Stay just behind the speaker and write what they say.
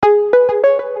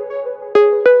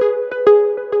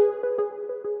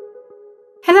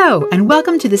Hello, and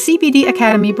welcome to the CBD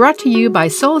Academy brought to you by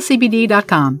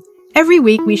soulcbd.com. Every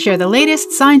week, we share the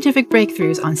latest scientific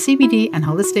breakthroughs on CBD and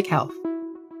holistic health.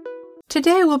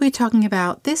 Today, we'll be talking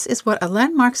about this is what a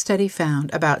landmark study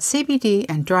found about CBD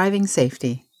and driving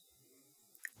safety.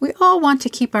 We all want to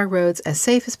keep our roads as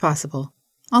safe as possible.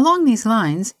 Along these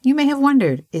lines, you may have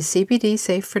wondered, is CBD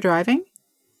safe for driving?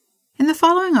 In the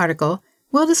following article,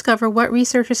 we'll discover what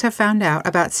researchers have found out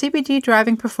about CBD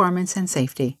driving performance and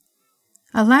safety.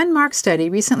 A landmark study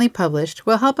recently published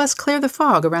will help us clear the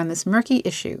fog around this murky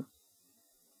issue.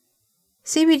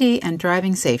 CBD and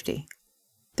driving safety.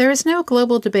 There is no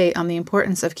global debate on the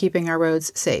importance of keeping our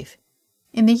roads safe.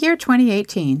 In the year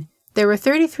 2018, there were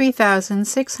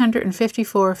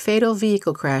 33,654 fatal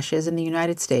vehicle crashes in the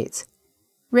United States.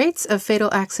 Rates of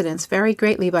fatal accidents vary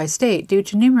greatly by state due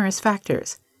to numerous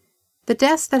factors. The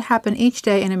deaths that happen each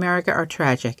day in America are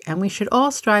tragic, and we should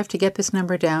all strive to get this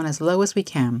number down as low as we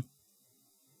can.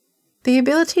 The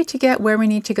ability to get where we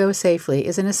need to go safely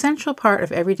is an essential part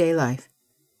of everyday life.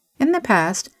 In the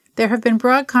past, there have been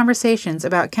broad conversations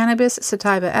about cannabis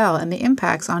sativa L and the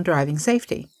impacts on driving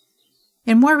safety.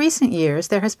 In more recent years,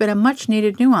 there has been a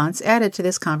much-needed nuance added to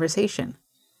this conversation.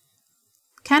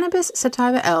 Cannabis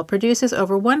sativa L produces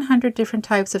over 100 different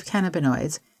types of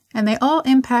cannabinoids, and they all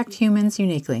impact humans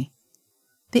uniquely.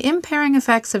 The impairing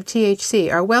effects of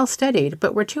THC are well studied,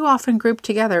 but were too often grouped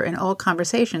together in all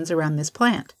conversations around this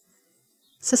plant.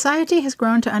 Society has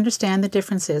grown to understand the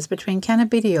differences between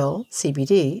cannabidiol,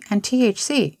 CBD, and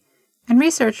THC, and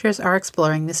researchers are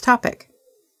exploring this topic.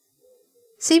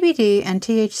 CBD and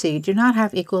THC do not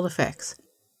have equal effects.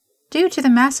 Due to the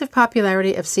massive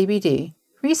popularity of CBD,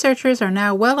 researchers are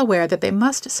now well aware that they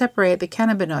must separate the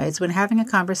cannabinoids when having a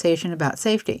conversation about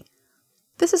safety.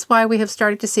 This is why we have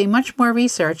started to see much more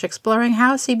research exploring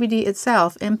how CBD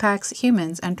itself impacts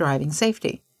humans and driving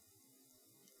safety.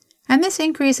 And this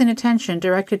increase in attention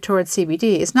directed towards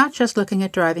CBD is not just looking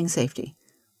at driving safety.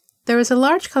 There is a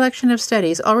large collection of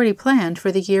studies already planned for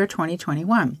the year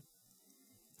 2021.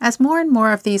 As more and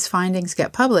more of these findings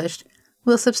get published,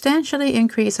 we'll substantially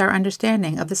increase our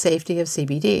understanding of the safety of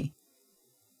CBD.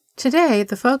 Today,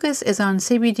 the focus is on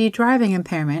CBD driving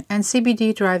impairment and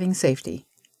CBD driving safety.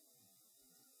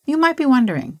 You might be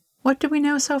wondering, what do we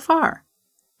know so far?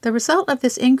 The result of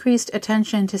this increased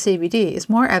attention to CBD is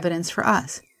more evidence for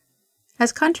us.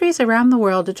 As countries around the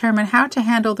world determine how to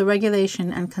handle the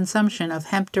regulation and consumption of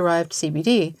hemp-derived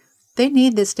CBD, they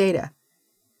need this data.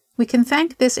 We can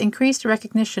thank this increased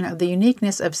recognition of the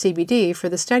uniqueness of CBD for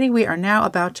the study we are now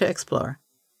about to explore.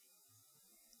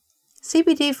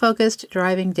 CBD-focused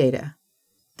driving data.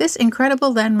 This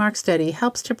incredible landmark study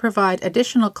helps to provide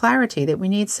additional clarity that we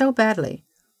need so badly.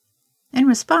 In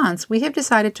response, we have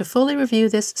decided to fully review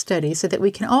this study so that we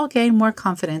can all gain more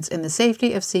confidence in the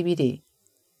safety of CBD.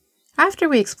 After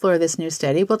we explore this new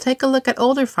study, we'll take a look at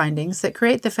older findings that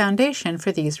create the foundation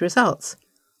for these results.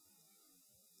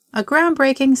 A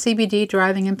groundbreaking CBD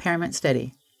driving impairment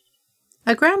study.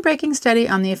 A groundbreaking study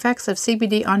on the effects of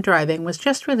CBD on driving was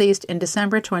just released in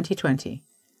December 2020.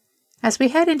 As we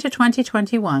head into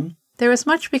 2021, there is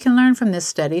much we can learn from this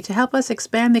study to help us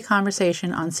expand the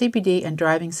conversation on CBD and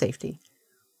driving safety.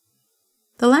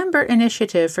 The Lambert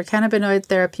Initiative for Cannabinoid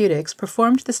Therapeutics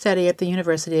performed the study at the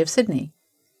University of Sydney.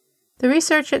 The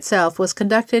research itself was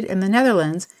conducted in the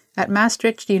Netherlands at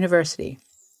Maastricht University.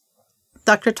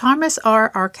 Dr. Thomas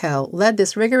R. Arkell led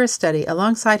this rigorous study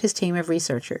alongside his team of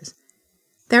researchers.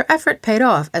 Their effort paid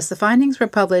off as the findings were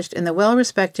published in the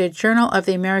well-respected Journal of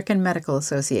the American Medical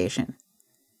Association.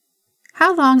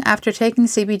 How long after taking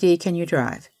CBD can you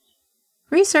drive?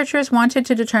 Researchers wanted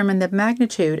to determine the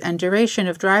magnitude and duration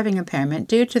of driving impairment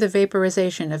due to the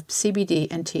vaporization of CBD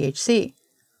and THC.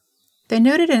 They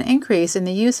noted an increase in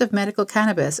the use of medical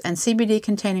cannabis and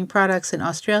CBD-containing products in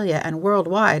Australia and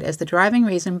worldwide as the driving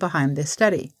reason behind this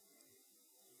study.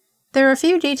 There are a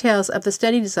few details of the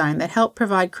study design that help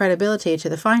provide credibility to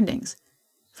the findings.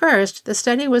 First, the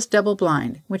study was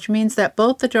double-blind, which means that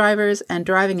both the drivers and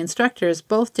driving instructors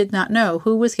both did not know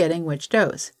who was getting which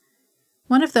dose.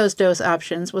 One of those dose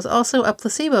options was also a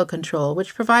placebo control,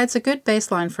 which provides a good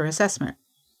baseline for assessment.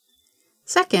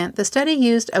 Second, the study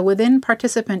used a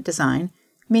within-participant design,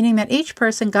 meaning that each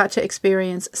person got to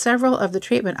experience several of the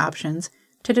treatment options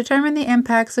to determine the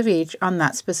impacts of each on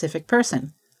that specific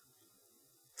person.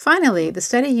 Finally, the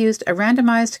study used a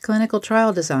randomized clinical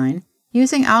trial design,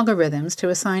 using algorithms to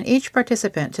assign each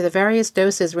participant to the various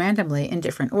doses randomly in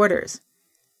different orders.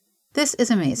 This is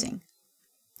amazing.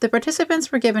 The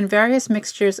participants were given various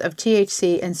mixtures of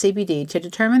THC and CBD to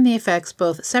determine the effects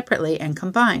both separately and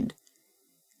combined.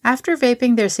 After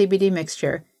vaping their CBD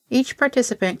mixture, each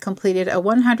participant completed a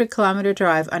 100-kilometer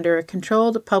drive under a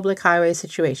controlled public highway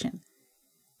situation.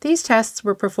 These tests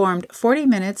were performed 40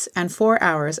 minutes and 4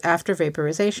 hours after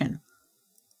vaporization.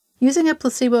 Using a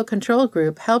placebo-controlled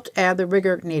group helped add the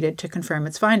rigor needed to confirm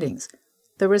its findings.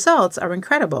 The results are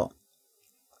incredible.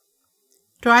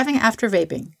 Driving after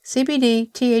vaping,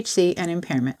 CBD, THC, and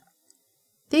impairment.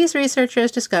 These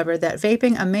researchers discovered that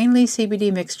vaping a mainly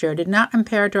CBD mixture did not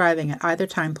impair driving at either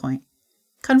time point.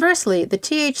 Conversely, the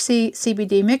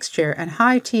THC-CBD mixture and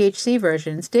high THC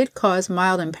versions did cause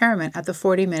mild impairment at the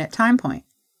 40-minute time point.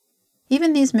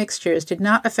 Even these mixtures did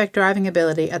not affect driving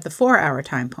ability at the 4-hour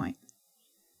time point.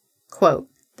 Quote,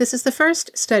 "This is the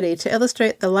first study to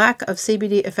illustrate the lack of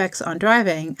CBD effects on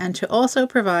driving and to also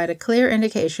provide a clear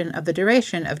indication of the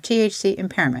duration of THC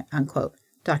impairment," unquote,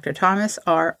 Dr. Thomas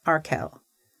R. Arkell.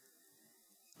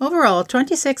 Overall,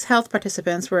 26 health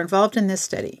participants were involved in this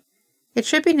study. It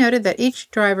should be noted that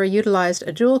each driver utilized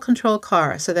a dual-control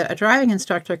car so that a driving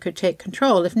instructor could take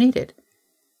control if needed.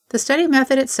 The study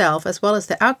method itself, as well as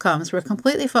the outcomes, were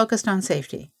completely focused on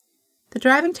safety. The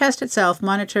driving test itself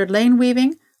monitored lane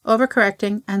weaving,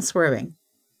 overcorrecting, and swerving.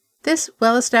 This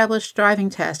well-established driving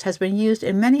test has been used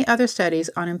in many other studies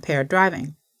on impaired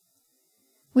driving.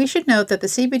 We should note that the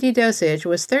CBD dosage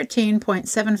was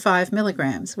 13.75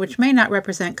 milligrams, which may not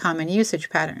represent common usage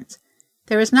patterns.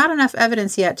 There is not enough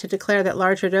evidence yet to declare that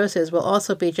larger doses will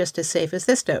also be just as safe as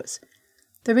this dose.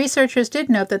 The researchers did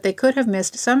note that they could have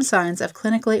missed some signs of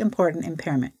clinically important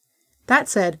impairment. That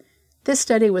said, this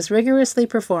study was rigorously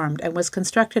performed and was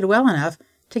constructed well enough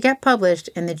to get published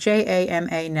in the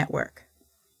JAMA network.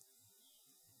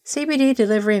 CBD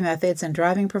delivery methods and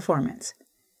driving performance.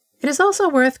 It is also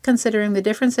worth considering the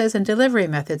differences in delivery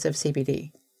methods of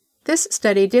CBD. This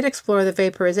study did explore the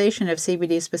vaporization of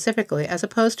CBD specifically as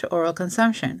opposed to oral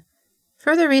consumption.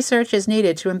 Further research is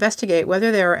needed to investigate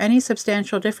whether there are any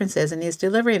substantial differences in these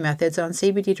delivery methods on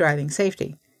CBD driving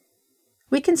safety.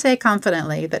 We can say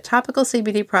confidently that topical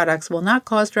CBD products will not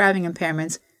cause driving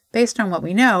impairments based on what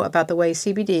we know about the way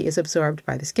CBD is absorbed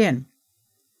by the skin.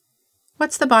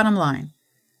 What's the bottom line?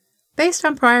 Based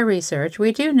on prior research,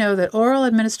 we do know that oral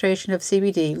administration of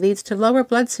CBD leads to lower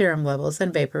blood serum levels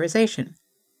than vaporization.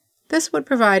 This would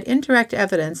provide indirect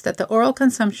evidence that the oral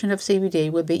consumption of CBD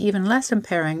would be even less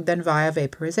impairing than via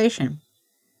vaporization.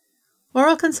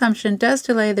 Oral consumption does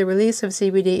delay the release of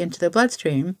CBD into the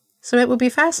bloodstream, so it will be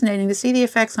fascinating to see the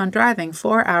effects on driving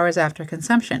 4 hours after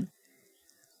consumption.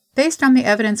 Based on the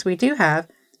evidence we do have,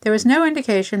 there is no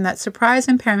indication that surprise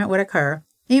impairment would occur,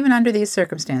 even under these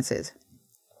circumstances.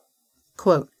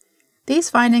 Quote, "These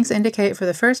findings indicate for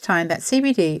the first time that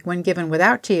CBD, when given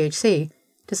without THC,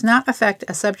 does not affect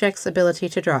a subject's ability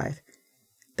to drive.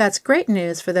 That's great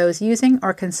news for those using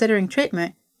or considering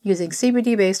treatment using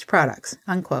CBD-based products,"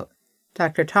 unquote.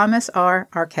 Dr. Thomas R.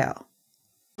 Arkell.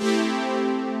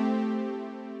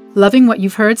 Loving what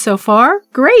you've heard so far?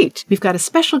 Great! We've got a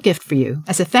special gift for you.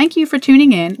 As a thank you for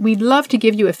tuning in, we'd love to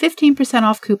give you a 15%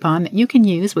 off coupon that you can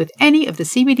use with any of the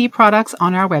CBD products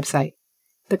on our website.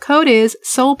 The code is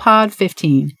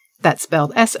SOLPOD15. That's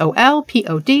spelled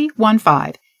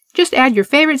SOLPOD15. Just add your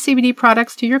favorite CBD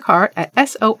products to your cart at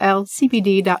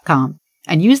solcbd.com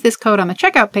and use this code on the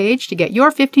checkout page to get your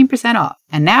 15% off.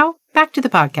 And now, back to the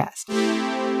podcast.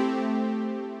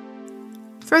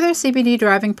 Further CBD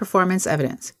driving performance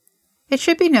evidence. It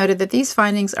should be noted that these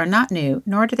findings are not new,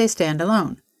 nor do they stand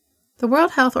alone. The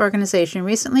World Health Organization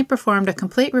recently performed a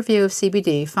complete review of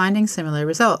CBD, finding similar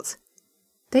results.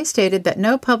 They stated that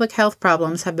no public health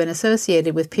problems have been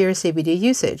associated with pure CBD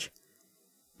usage.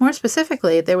 More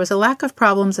specifically, there was a lack of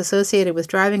problems associated with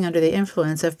driving under the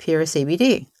influence of pure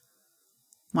CBD.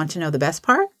 Want to know the best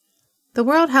part? The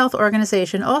World Health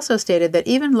Organization also stated that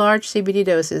even large CBD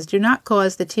doses do not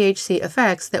cause the THC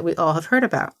effects that we all have heard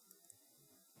about.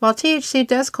 While THC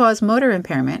does cause motor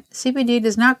impairment, CBD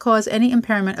does not cause any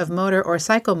impairment of motor or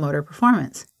psychomotor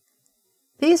performance.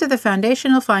 These are the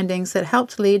foundational findings that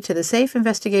helped lead to the safe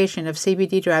investigation of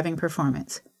CBD driving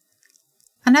performance.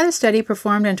 Another study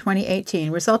performed in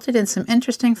 2018 resulted in some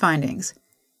interesting findings.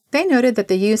 They noted that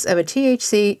the use of a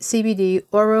THC-CBD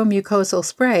oromucosal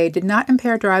spray did not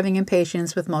impair driving in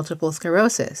patients with multiple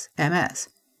sclerosis, MS.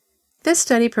 This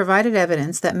study provided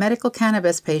evidence that medical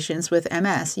cannabis patients with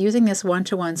MS using this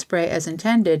one-to-one spray as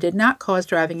intended did not cause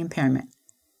driving impairment.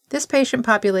 This patient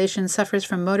population suffers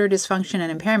from motor dysfunction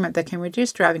and impairment that can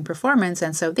reduce driving performance,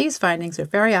 and so these findings are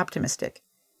very optimistic.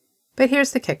 But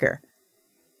here's the kicker.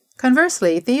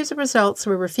 Conversely, these results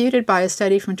were refuted by a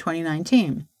study from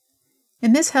 2019.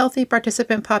 In this healthy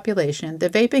participant population, the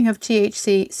vaping of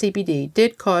THC-CBD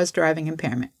did cause driving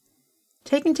impairment.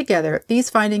 Taken together, these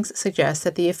findings suggest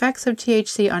that the effects of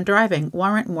THC on driving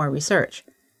warrant more research.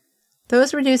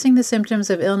 Those reducing the symptoms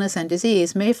of illness and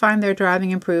disease may find their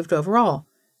driving improved overall,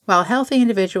 while healthy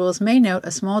individuals may note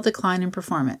a small decline in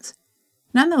performance.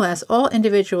 Nonetheless, all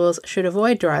individuals should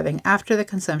avoid driving after the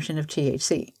consumption of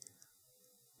THC.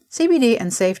 CBD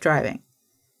and safe driving.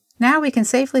 Now we can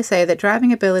safely say that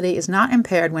driving ability is not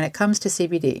impaired when it comes to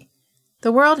CBD.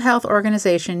 The World Health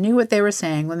Organization knew what they were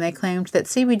saying when they claimed that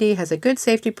CBD has a good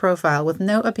safety profile with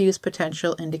no abuse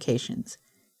potential indications.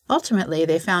 Ultimately,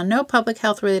 they found no public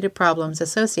health-related problems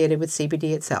associated with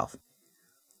CBD itself.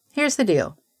 Here's the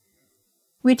deal.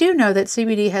 We do know that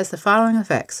CBD has the following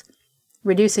effects: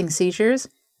 reducing seizures,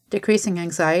 decreasing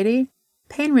anxiety,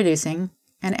 pain-reducing,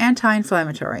 and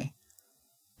anti-inflammatory.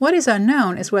 What is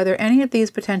unknown is whether any of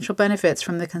these potential benefits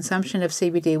from the consumption of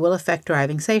CBD will affect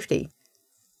driving safety.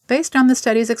 Based on the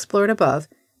studies explored above,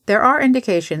 there are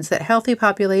indications that healthy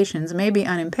populations may be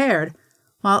unimpaired,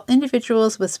 while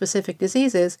individuals with specific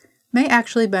diseases may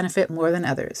actually benefit more than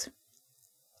others.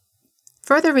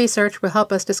 Further research will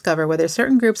help us discover whether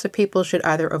certain groups of people should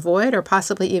either avoid or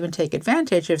possibly even take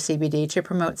advantage of CBD to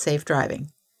promote safe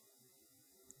driving.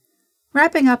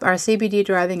 Wrapping up our CBD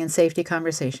driving and safety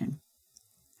conversation.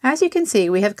 As you can see,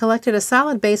 we have collected a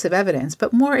solid base of evidence,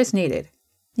 but more is needed.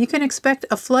 You can expect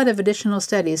a flood of additional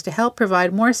studies to help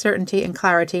provide more certainty and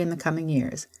clarity in the coming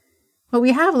years. What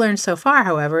we have learned so far,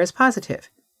 however, is positive.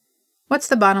 What's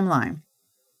the bottom line?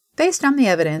 Based on the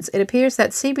evidence, it appears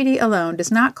that CBD alone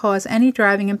does not cause any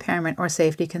driving impairment or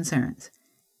safety concerns.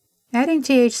 Adding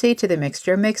THC to the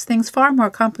mixture makes things far more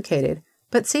complicated,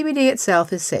 but CBD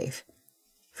itself is safe.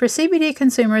 For CBD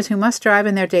consumers who must drive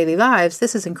in their daily lives,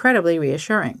 this is incredibly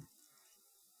reassuring.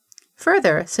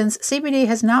 Further, since CBD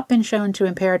has not been shown to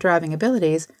impair driving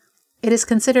abilities, it is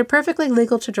considered perfectly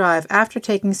legal to drive after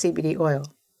taking CBD oil.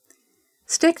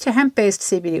 Stick to hemp-based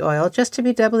CBD oil just to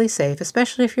be doubly safe,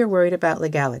 especially if you're worried about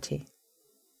legality.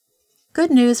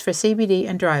 Good news for CBD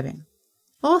and driving.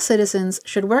 All citizens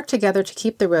should work together to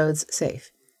keep the roads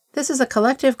safe. This is a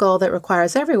collective goal that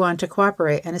requires everyone to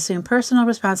cooperate and assume personal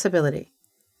responsibility.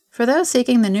 For those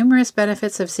seeking the numerous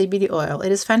benefits of CBD oil, it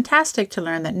is fantastic to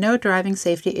learn that no driving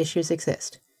safety issues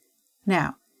exist.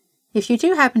 Now, if you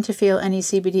do happen to feel any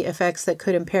CBD effects that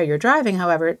could impair your driving,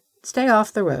 however, stay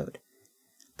off the road.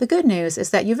 The good news is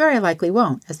that you very likely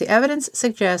won't, as the evidence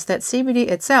suggests that CBD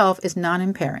itself is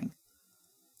non-impairing.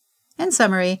 In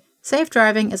summary, safe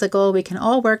driving is a goal we can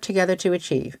all work together to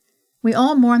achieve. We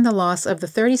all mourn the loss of the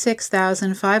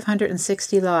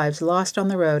 36,560 lives lost on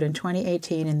the road in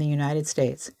 2018 in the United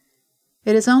States.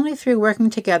 It is only through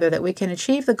working together that we can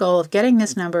achieve the goal of getting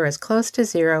this number as close to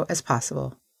zero as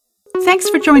possible. Thanks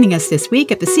for joining us this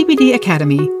week at the CBD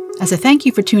Academy. As a thank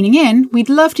you for tuning in, we'd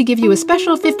love to give you a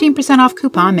special 15% off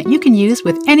coupon that you can use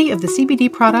with any of the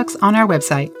CBD products on our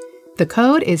website. The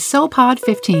code is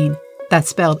SOLPOD15. That's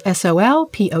spelled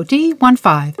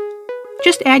SOLPOD15.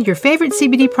 Just add your favorite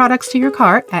CBD products to your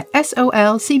cart at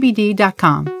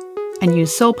solcbd.com and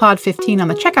use SOLPOD15 on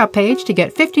the checkout page to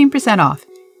get 15% off.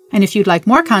 And if you'd like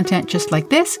more content just like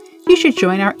this, you should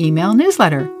join our email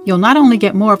newsletter. You'll not only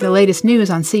get more of the latest news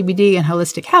on CBD and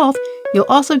holistic health, you'll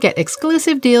also get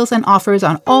exclusive deals and offers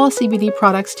on all CBD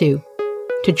products too.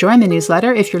 To join the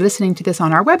newsletter, if you're listening to this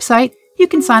on our website, you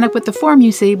can sign up with the form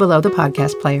you see below the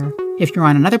podcast player. If you're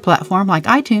on another platform like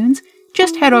iTunes,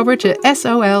 just head over to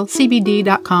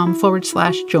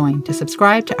solcbd.com/join to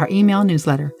subscribe to our email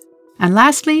newsletter. And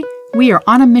lastly, we are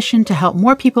on a mission to help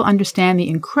more people understand the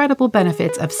incredible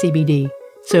benefits of CBD.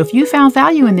 So if you found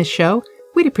value in this show,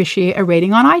 we'd appreciate a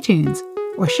rating on iTunes.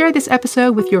 Or share this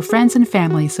episode with your friends and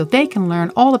family so they can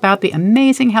learn all about the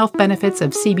amazing health benefits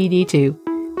of CBD too.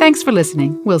 Thanks for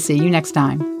listening. We'll see you next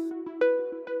time.